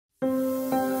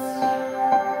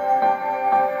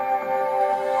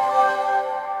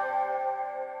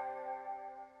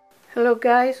Hello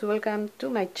guys, welcome to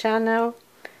my channel.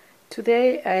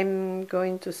 Today I'm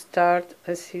going to start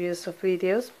a series of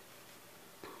videos,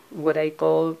 what I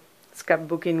call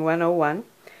Scrapbooking 101.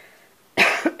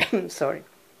 Sorry.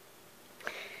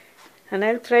 And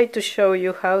I'll try to show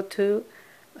you how to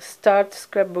start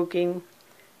scrapbooking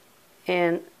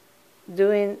and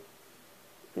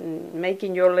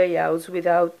making your layouts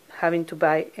without having to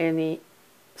buy any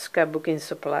scrapbooking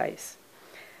supplies.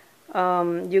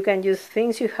 You can use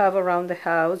things you have around the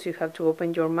house. You have to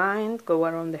open your mind, go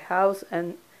around the house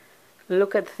and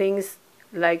look at things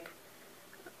like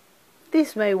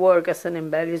this may work as an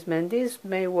embellishment, this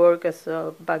may work as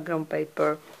a background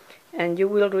paper, and you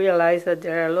will realize that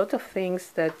there are a lot of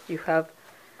things that you have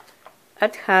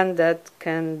at hand that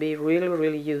can be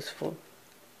really useful.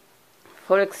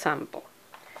 For example,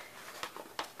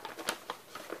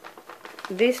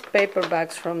 these paper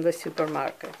bags from the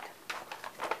supermarket.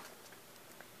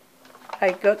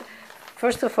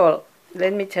 First of all,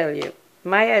 let me tell you,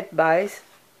 my advice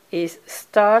is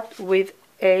start with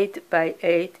 8 by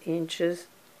 8 inches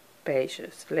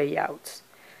pages, layouts.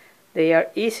 They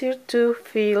are easier to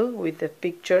fill with the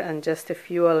picture and just a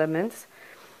few elements,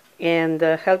 and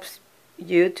helps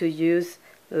you to use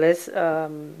less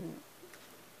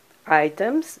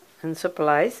items and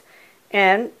supplies,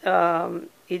 and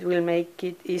it will make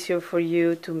it easier for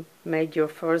you to make your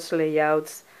first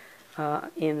layouts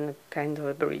in kind of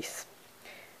a breeze.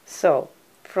 So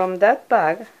from that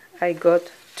bag I got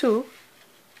two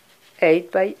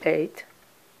 8 by 8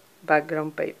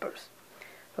 background papers.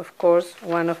 Of course,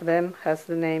 one of them has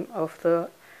the name of the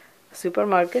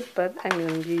supermarket, but I'm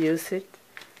going to use it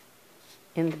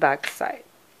in the back side.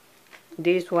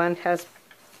 This one has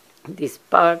this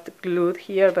part glued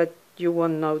here, but you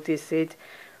won't notice it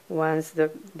once the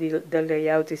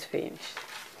layout is finished.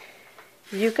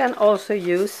 You can also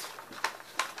use,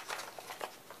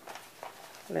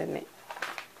 let me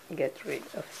get rid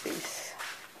of this,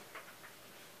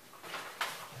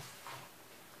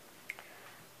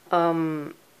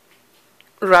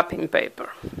 wrapping paper.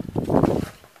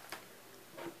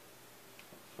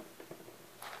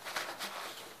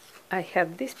 I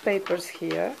have these papers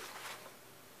here,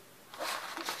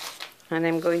 and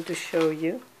I'm going to show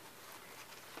you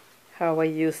how I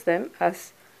use them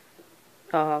as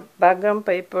background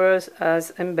papers,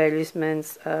 as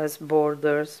embellishments, as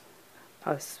borders,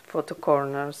 as photo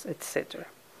corners, etc.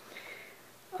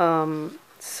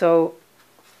 So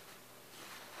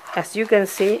as you can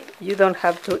see, you don't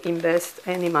have to invest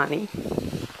any money.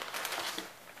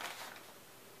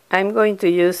 I'm going to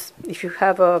use, if you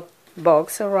have a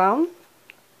box around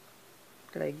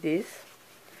like this,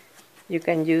 you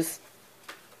can use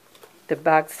the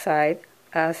back side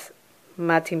as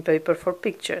matting paper for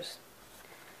pictures,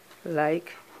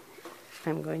 like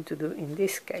I'm going to do in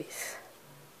this case.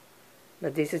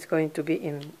 But this is going to be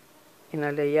in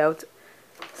a layout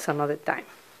some other time.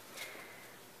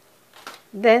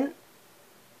 Then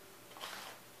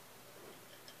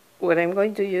what I'm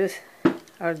going to use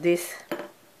are these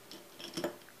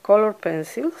color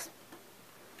pencils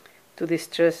to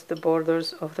distress the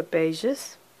borders of the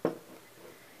pages.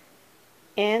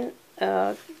 And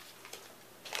well,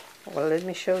 let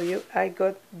me show you. I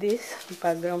got these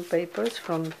background papers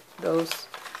from those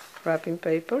wrapping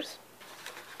papers.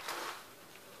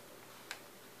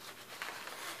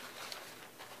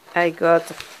 I got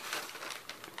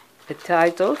a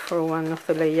title for one of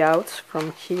the layouts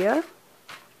from here.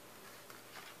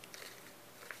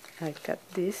 I got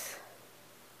this,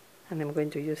 and I'm going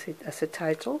to use it as a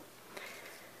title.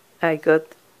 I got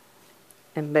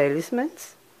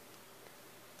embellishments,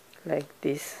 like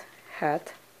this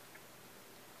hat.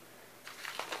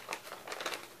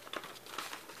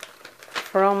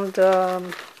 From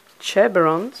the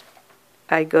chevrons,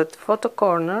 I got photo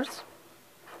corners,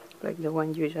 like the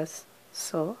one you just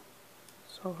saw.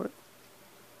 Sorry.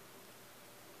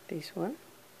 This one.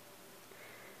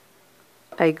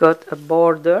 I got a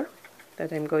border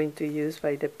that I'm going to use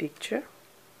by the picture.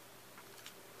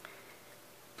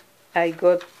 I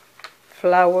got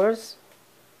flowers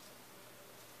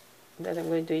that I'm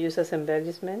going to use as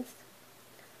embellishments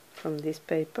from this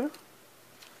paper,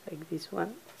 like this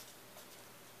one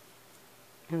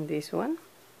and this one.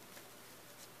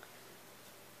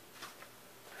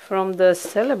 From the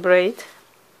Celebrate,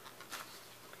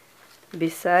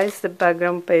 besides the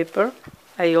background paper,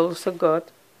 I also got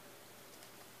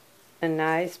a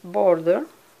nice border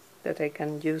that I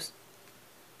can use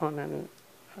on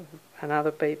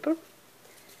another paper.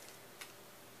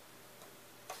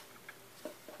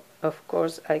 Of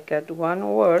course, I got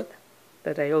one word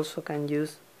that I also can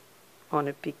use on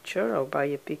a picture or by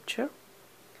a picture.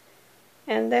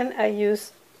 And then I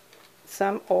use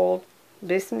some old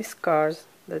business cards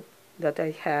that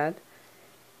I had,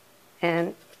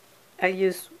 and I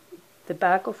used the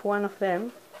back of one of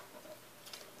them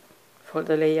for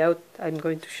the layout I'm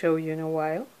going to show you in a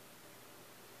while.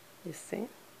 You see?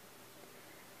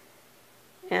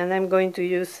 And I'm going to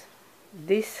use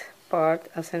this part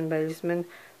as embellishment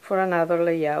for another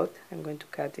layout. I'm going to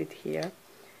cut it here.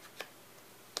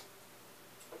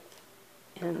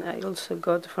 And I also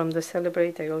got from the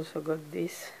Celebrate, I also got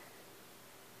this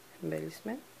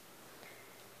embellishment.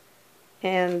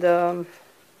 And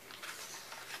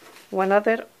one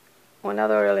other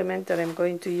element that I'm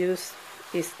going to use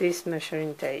is this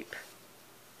measuring tape.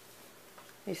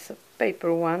 It's a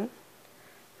paper one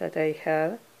that I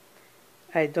had.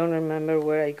 I don't remember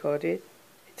where I got it.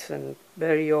 It's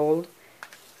very old.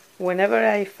 Whenever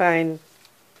I find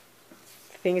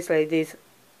things like this,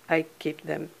 I keep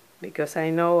them because I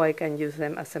know I can use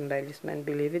them as embellishment,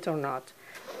 believe it or not.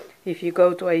 If you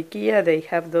go to IKEA, they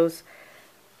have those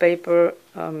paper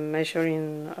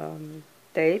measuring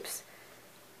tapes.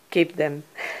 Keep them.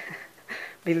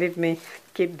 Believe me,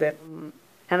 keep them.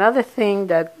 Another thing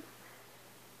that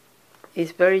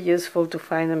is very useful to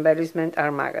find embellishment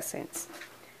are magazines.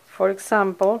 For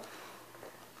example,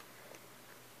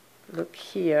 look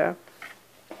here.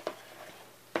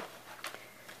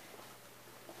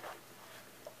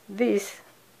 This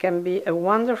can be a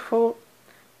wonderful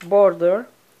border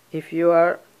if you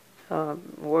are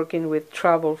working with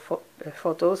travel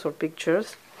photos or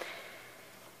pictures.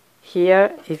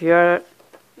 Here, if you are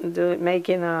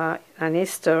making an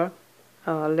Easter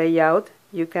layout,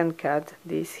 you can cut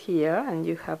this here and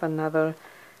you have another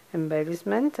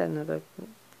embellishment, another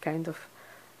kind of,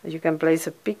 you can place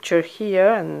a picture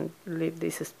here and leave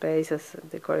this space as a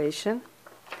decoration.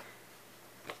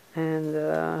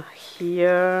 And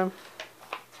here,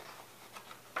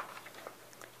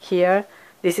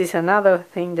 this is another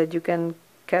thing that you can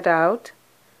cut out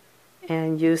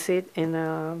and use it in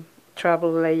a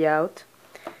travel layout.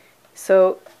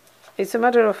 So it's a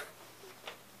matter of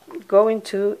going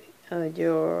to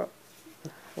your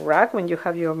rack when you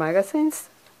have your magazines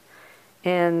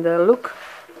and look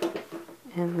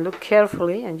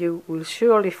carefully, and you will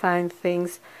surely find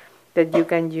things that you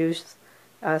can use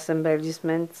as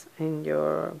embellishments in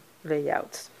your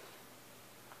layouts.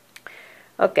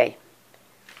 Okay,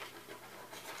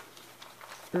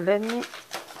 let me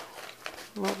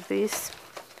move this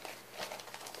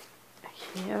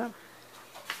here.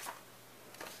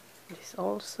 This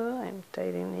also, I'm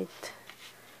tightening it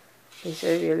this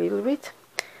area a little bit,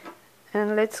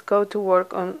 and let's go to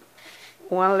work on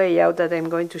one layout that I'm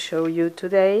going to show you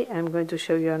today. I'm going to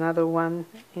show you another one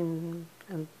in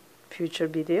a future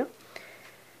video.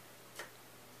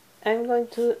 I'm going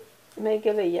to make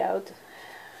a layout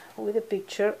with a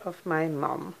picture of my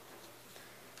mom.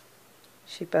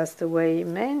 She passed away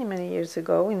many years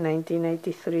ago in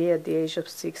 1983 at the age of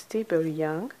 60, very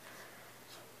young.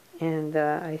 And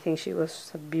I think she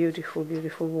was a beautiful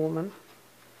woman.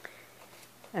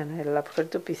 And I love her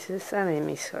to pieces, and I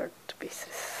miss her to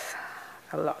pieces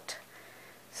a lot.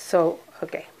 So,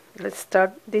 okay, let's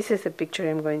start. This is the picture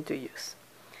I'm going to use.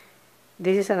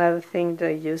 This is another thing that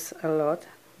I use a lot,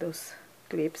 those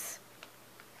clips.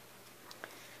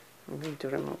 I'm going to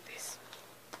remove this.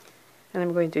 And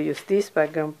I'm going to use this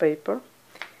background paper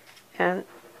and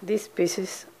these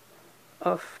pieces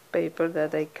of paper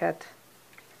that I cut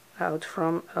out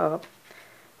from a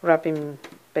wrapping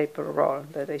paper roll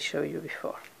that I showed you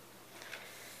before.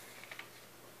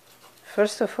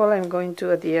 First of all, I'm going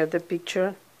to adhere the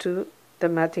picture to the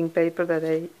matting paper that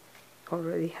I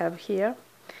already have here,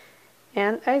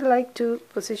 and I like to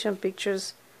position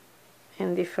pictures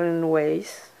in different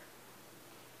ways.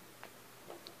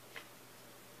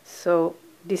 So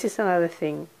this is another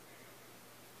thing.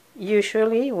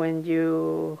 Usually when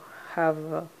you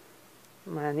have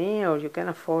money or you can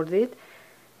afford it,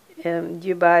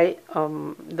 you buy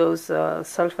those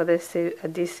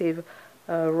self-adhesive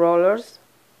rollers,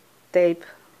 tape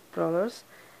rollers.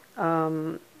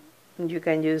 You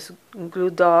can use glue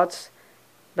dots,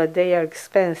 but they are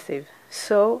expensive.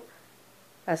 So,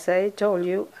 as I told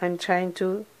you, I'm trying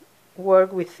to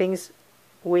work with things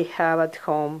we have at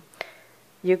home.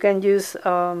 You can use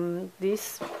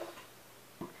these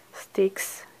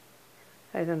sticks.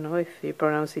 I don't know if you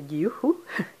pronounce it yoo-hoo.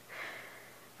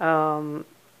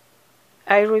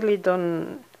 I really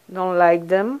don't like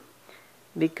them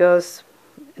because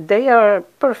they are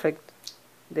perfect.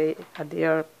 They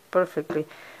are perfectly.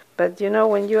 But you know,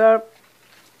 when you are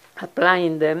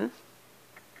applying them,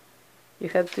 you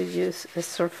have to use a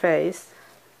surface,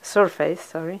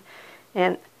 sorry.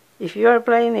 And if you are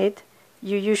applying it,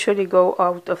 you usually go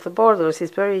out of the borders.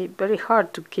 It's very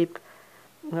hard to keep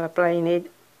applying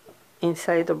it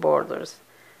inside the borders.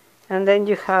 And then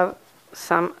you have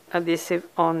some adhesive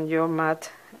on your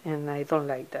mat, and I don't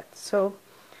like that. So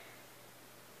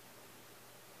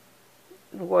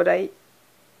what I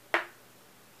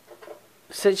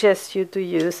suggest you to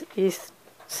use is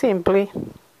simply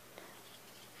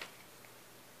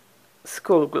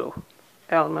school glue,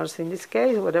 Elmer's in this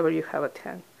case, whatever you have at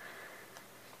hand.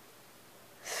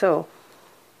 So,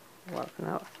 well,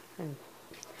 now I'm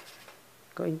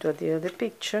going to adhere the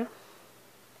picture.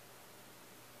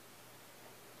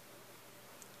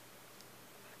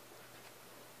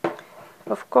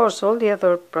 Of course, all the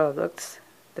other products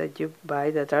that you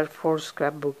buy that are for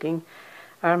scrapbooking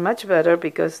are much better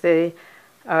because they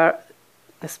are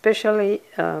especially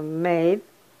made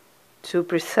to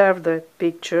preserve the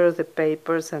pictures, the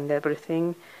papers and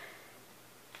everything.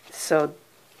 So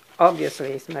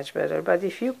obviously it's much better. But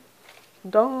if you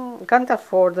can't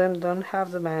afford them, don't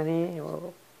have the money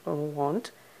or don't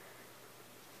want,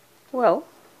 well,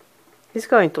 it's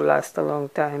going to last a long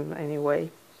time anyway.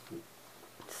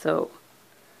 So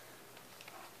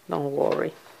don't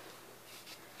worry.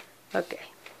 Okay.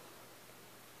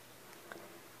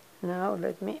 Now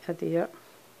let me adhere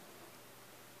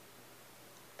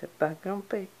the background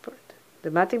paper, the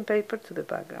matting paper to the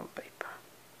background paper.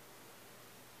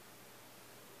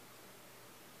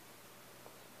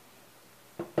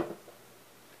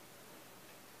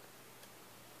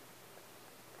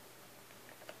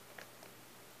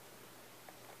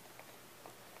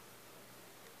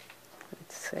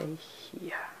 Let's say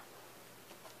here.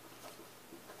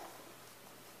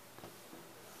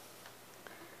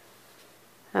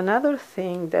 Another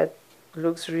thing that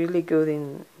looks really good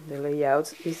in the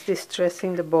layouts is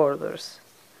distressing the borders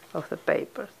of the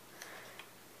paper,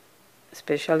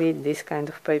 especially this kind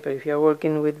of paper. If you're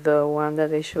working with the one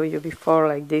that I showed you before,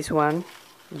 like this one,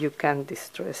 you can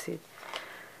distress it.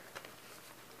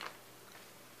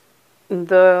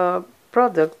 The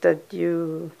product that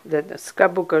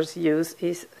scrapbookers use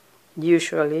is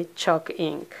usually chalk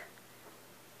ink.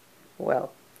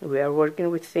 Well, we are working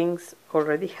with things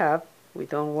already have. We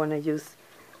don't want to use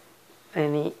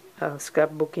any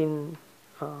scrapbooking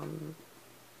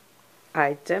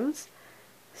items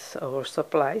or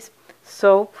supplies.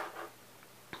 So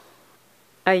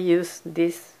I use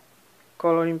this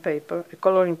coloring paper, a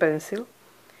coloring pencil.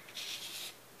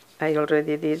 I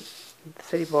already did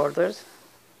 3 borders,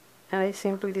 and I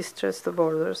simply distress the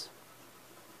borders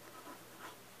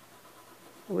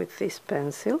with this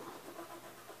pencil.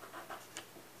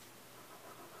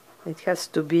 It has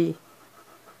to be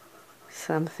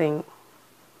something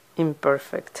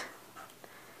imperfect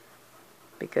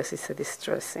because it's a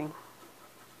distressing.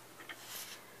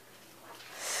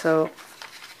 So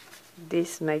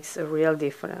this makes a real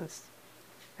difference,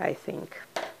 I think.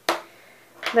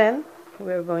 Then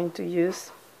we're going to use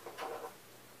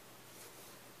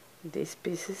these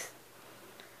pieces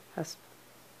as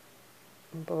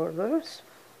borders.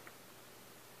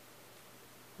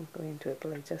 I'm going to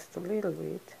apply just a little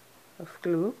bit of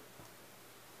glue.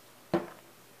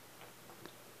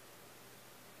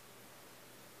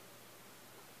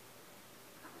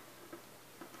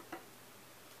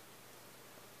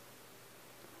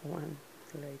 One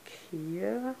like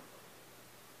here.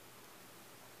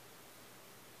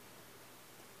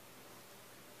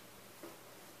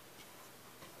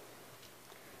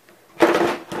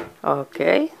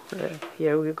 Okay,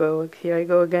 here we go. Here I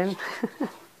go again.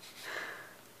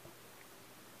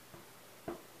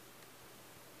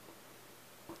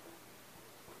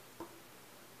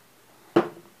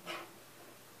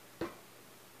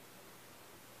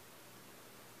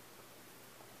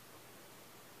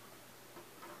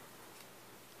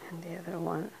 And the other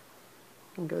one,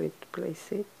 I'm going to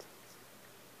place it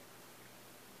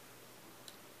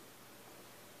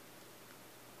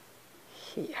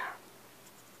here.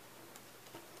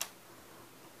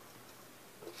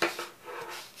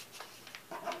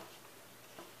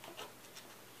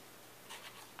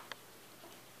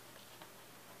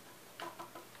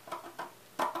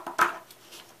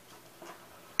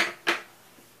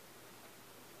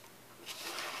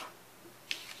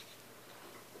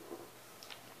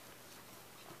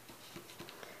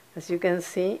 As you can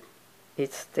see,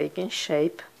 it's taking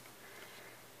shape.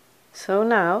 So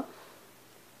now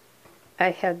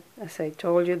I had, as I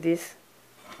told you, these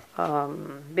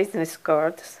business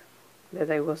cards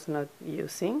that I was not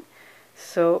using.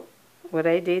 So what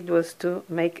I did was to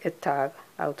make a tag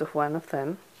out of one of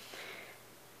them.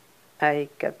 I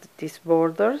cut these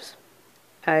borders.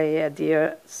 I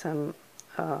adhere some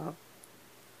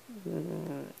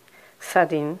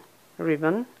satin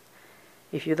ribbon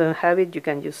If you don't have it, you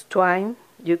can use twine,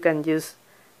 you can use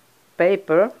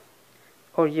paper,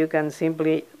 or you can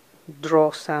simply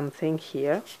draw something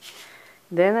here.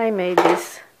 Then I made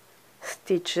these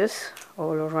stitches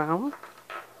all around.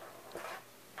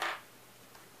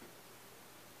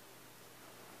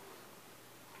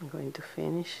 I'm going to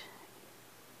finish.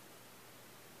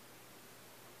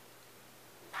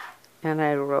 And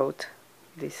I wrote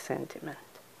this sentiment.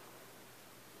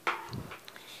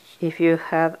 If you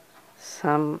have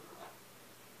some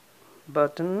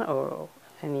button or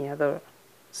any other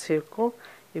circle,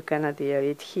 you can adhere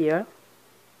it here.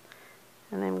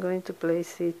 And I'm going to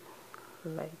place it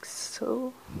like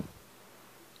so.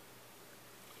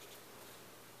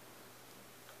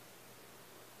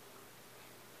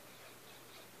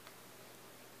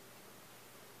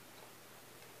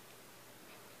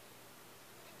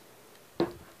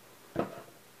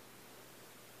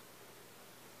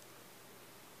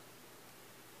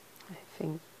 I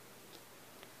think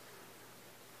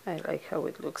I like how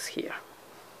it looks here.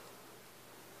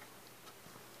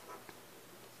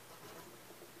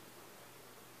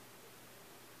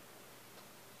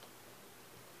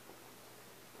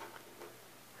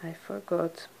 I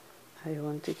forgot I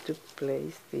wanted to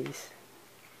place this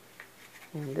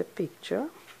in the picture.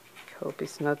 Hope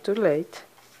it's not too late.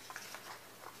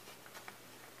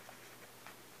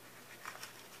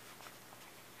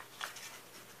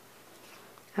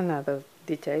 Another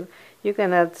detail, you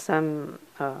can add some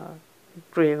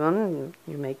ribbon,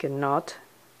 you make a knot.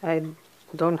 I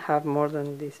don't have more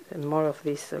of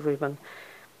this ribbon,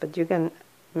 but you can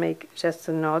make just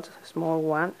a knot, a small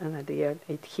one, and adhere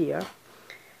it here.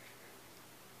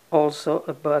 Also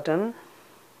a button,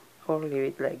 or leave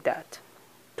it like that,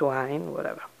 twine,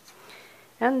 whatever.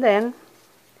 And then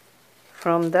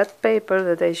from that paper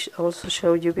that I also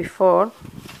showed you before,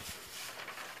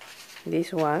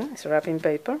 this one is wrapping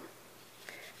paper.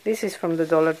 This is from the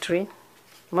Dollar Tree.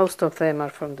 Most of them are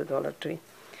from the Dollar Tree.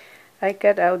 I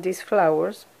cut out these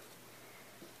flowers,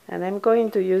 and I'm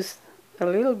going to use a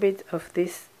little bit of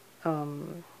this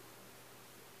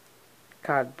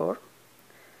cardboard.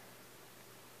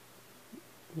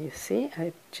 You see,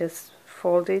 I just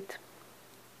fold it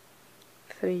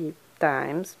 3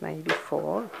 times, maybe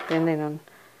 4, depending on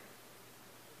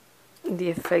the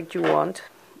effect you want.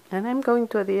 And I'm going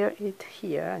to adhere it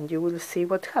here, and you will see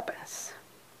what happens.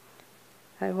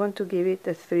 I want to give it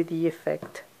a 3D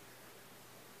effect.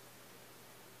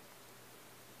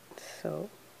 So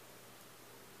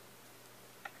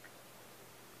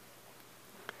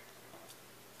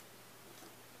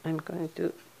I'm going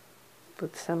to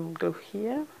put some glue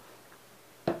here.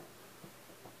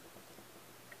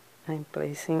 I'm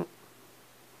placing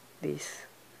this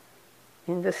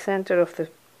in the center of the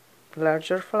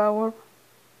larger flower.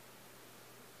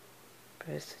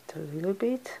 Press it a little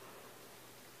bit,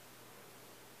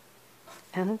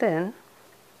 and then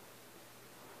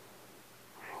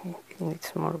it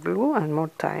needs more glue and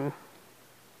more time.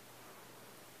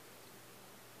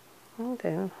 And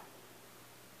then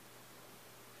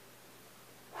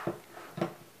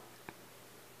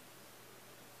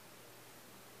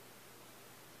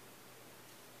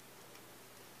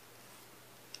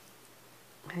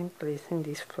I'm placing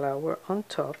this flower on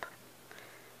top.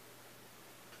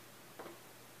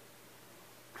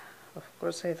 Of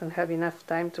course, I don't have enough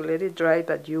time to let it dry,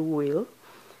 but you will.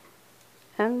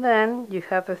 And then you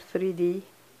have a 3D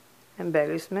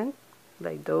embellishment,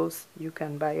 like those you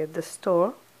can buy at the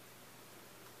store.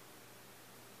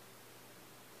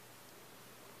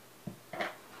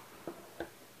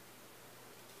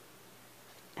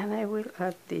 And I will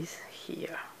add this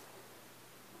here.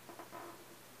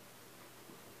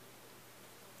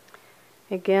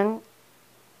 Again,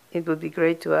 it would be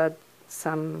great to add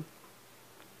some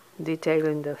detail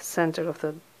in the center of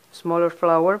the smaller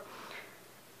flower.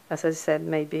 As I said,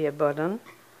 maybe a button.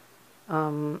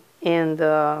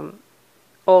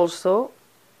 Also,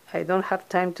 I don't have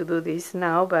time to do this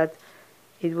now, but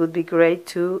it would be great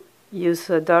to use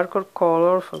a darker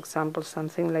color, for example,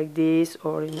 something like this,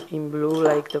 or in blue,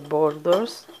 like the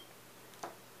borders,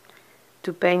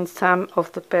 to paint some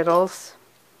of the petals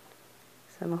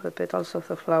of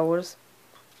the flowers.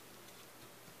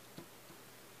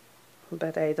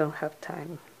 But I don't have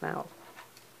time now.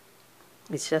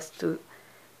 It's just to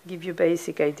give you a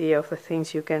basic idea of the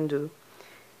things you can do.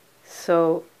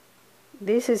 So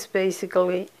this is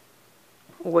basically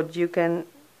what you can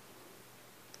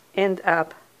end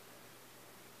up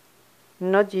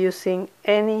not using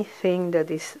anything that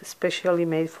is specially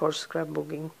made for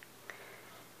scrapbooking.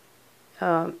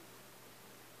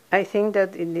 I think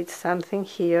that it needs something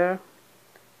here,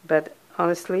 but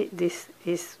honestly, this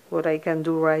is what I can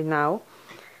do right now.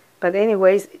 But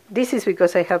anyways, this is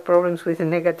because I have problems with the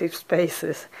negative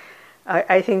spaces.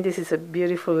 I think this is a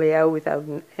beautiful layout without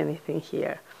anything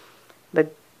here.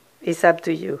 But it's up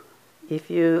to you. If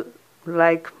you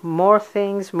like more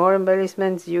things, more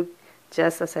embellishments, you,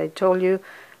 just as I told you,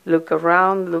 look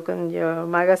around, look in your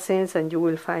magazines, and you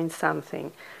will find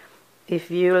something. If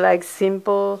you like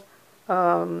simple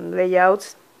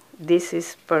layouts, this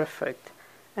is perfect.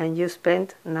 And you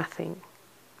spend nothing.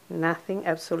 Nothing,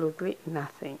 absolutely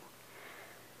nothing.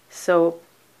 So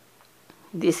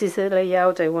this is a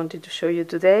layout I wanted to show you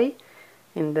today.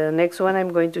 In the next one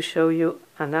I'm going to show you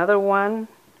another one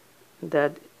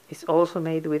that is also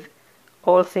made with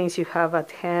all things you have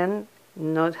at hand,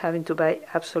 not having to buy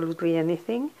absolutely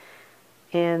anything.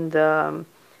 And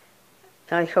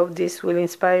I hope this will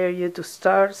inspire you to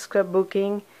start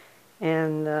scrapbooking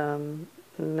and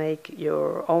make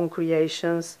your own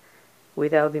creations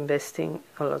without investing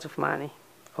a lot of money,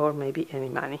 or maybe any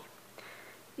money.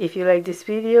 If you like this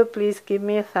video, please give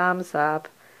me a thumbs up,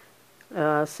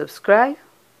 subscribe,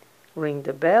 ring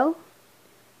the bell,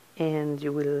 and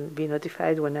you will be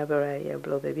notified whenever I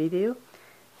upload a video.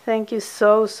 Thank you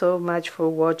so much for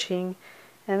watching,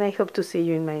 and I hope to see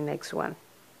you in my next one.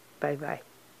 Bye bye.